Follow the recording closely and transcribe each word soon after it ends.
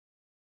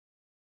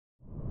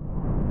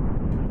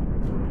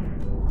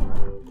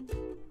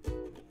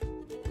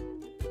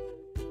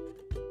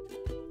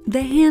The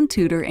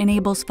HandTutor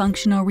enables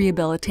functional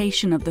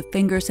rehabilitation of the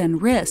fingers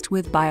and wrist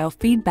with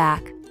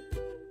biofeedback.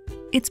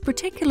 It's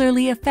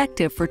particularly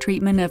effective for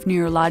treatment of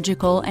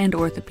neurological and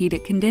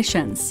orthopedic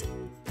conditions.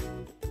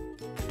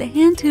 The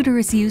HandTutor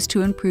is used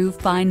to improve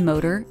fine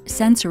motor,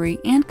 sensory,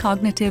 and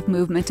cognitive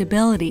movement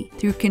ability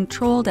through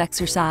controlled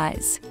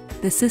exercise.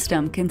 The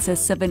system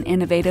consists of an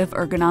innovative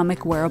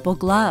ergonomic wearable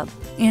glove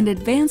and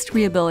advanced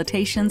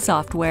rehabilitation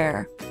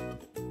software.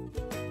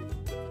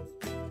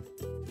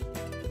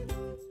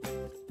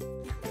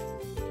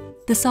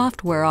 The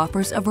software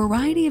offers a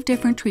variety of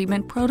different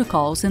treatment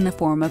protocols in the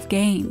form of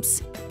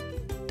games.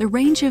 The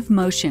range of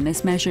motion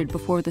is measured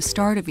before the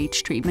start of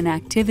each treatment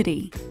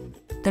activity.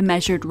 The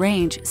measured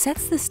range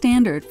sets the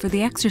standard for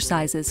the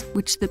exercises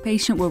which the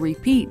patient will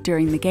repeat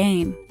during the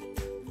game.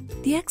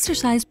 The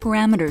exercise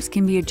parameters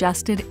can be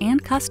adjusted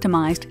and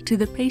customized to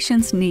the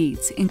patient's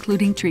needs,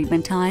 including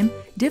treatment time,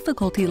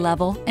 difficulty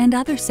level, and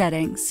other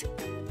settings.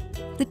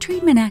 The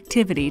treatment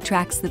activity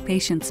tracks the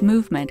patient's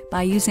movement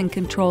by using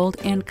controlled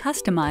and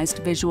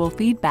customized visual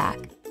feedback.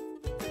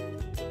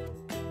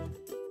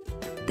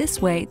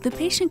 This way, the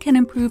patient can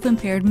improve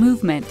impaired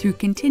movement through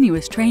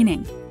continuous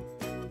training.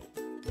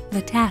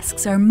 The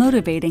tasks are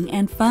motivating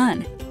and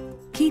fun,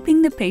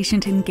 keeping the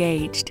patient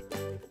engaged,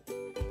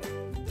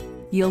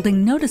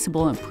 yielding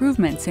noticeable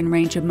improvements in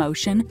range of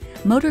motion,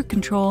 motor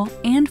control,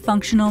 and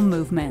functional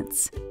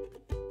movements.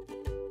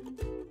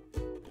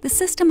 The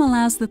system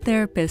allows the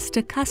therapist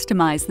to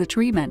customize the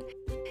treatment,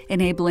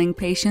 enabling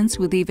patients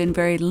with even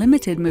very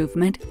limited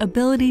movement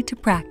ability to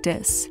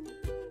practice.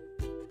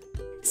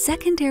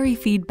 Secondary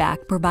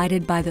feedback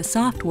provided by the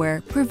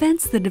software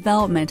prevents the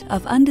development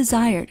of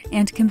undesired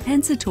and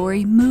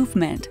compensatory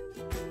movement.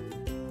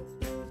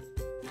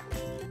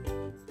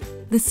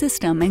 The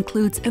system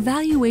includes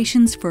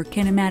evaluations for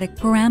kinematic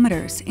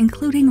parameters,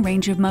 including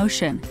range of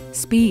motion,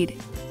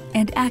 speed,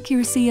 and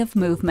accuracy of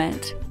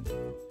movement.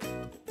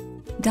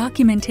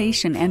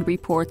 Documentation and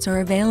reports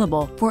are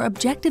available for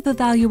objective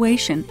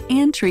evaluation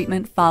and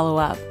treatment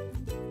follow-up.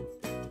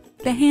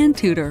 The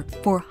HandTutor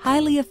for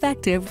highly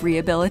effective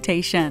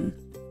rehabilitation.